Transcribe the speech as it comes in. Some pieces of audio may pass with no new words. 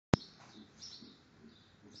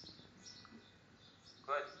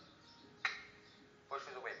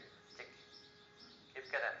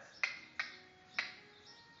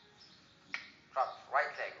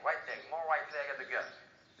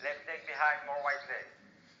behind, more right leg.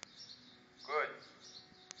 Good.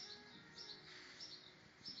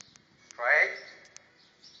 Straight.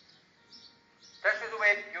 Touch with the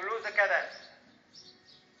weight, you lose the cadence.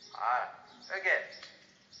 Again.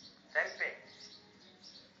 Same thing.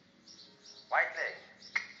 Right leg.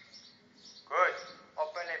 Good.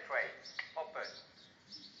 Open left right. Open.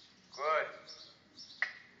 Good.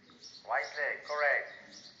 Right leg. Correct.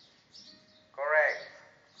 Correct.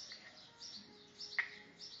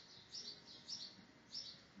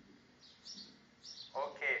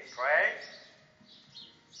 Okay. Straight.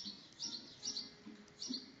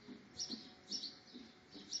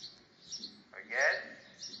 Again.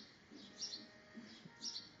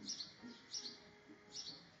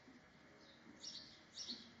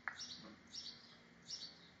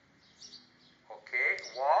 Okay.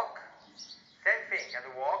 Walk. Same thing as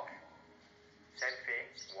a walk. Same thing.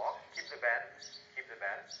 Walk. Keep the bend. Keep the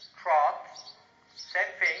bend. Trot.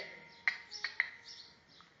 Same thing.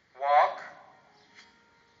 Walk.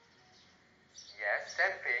 Yes.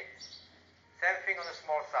 Same thing. Same thing on the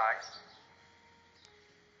small side.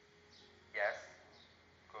 Yes.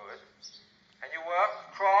 Good. And you work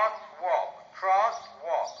trot, walk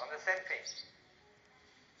on the same thing.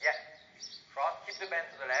 Yeah. Trot, keep the bend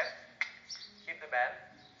to the left, keep the bend,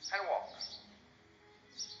 and walk.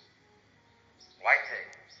 Right leg.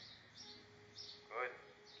 Good.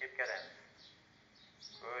 Keep cadence.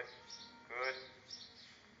 Good. Good.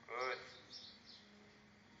 Good.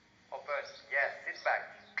 Open. Yes. Sit back.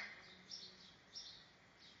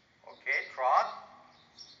 Okay. Trot.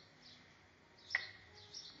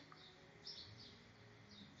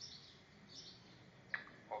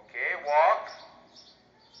 Okay. Walk.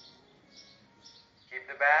 Keep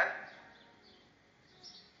the bend.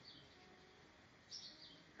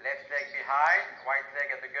 Left leg behind, right leg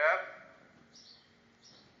at the curve.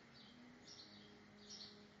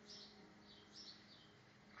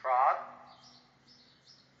 Trot.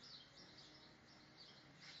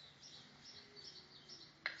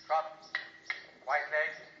 Trot. Right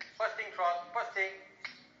leg. Posting trot. Posting.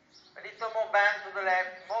 A little more bend to the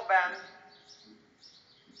left. More bend.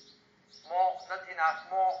 More. Not enough.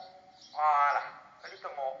 More. Voila. A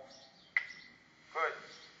little more. Good.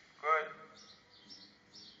 Good.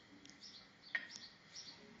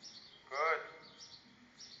 Good.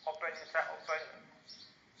 Open inside. Open.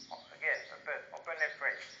 Again. Open. Open left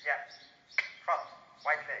right. Yeah. Trot.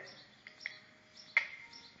 Right leg.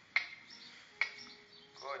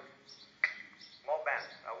 Good. More bend.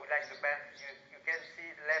 I would like the bend. You can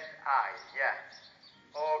see the left eye. Yeah.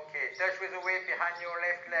 Okay. Touch with the weight behind your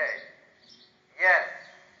left leg. Yes.